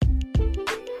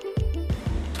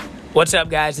What's up,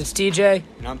 guys? It's TJ.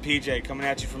 And I'm PJ, coming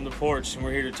at you from the porch, and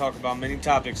we're here to talk about many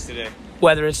topics today.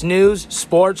 Whether it's news,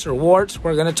 sports, or warts,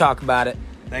 we're going to talk about it.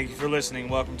 Thank you for listening.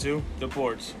 Welcome to The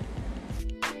Porch.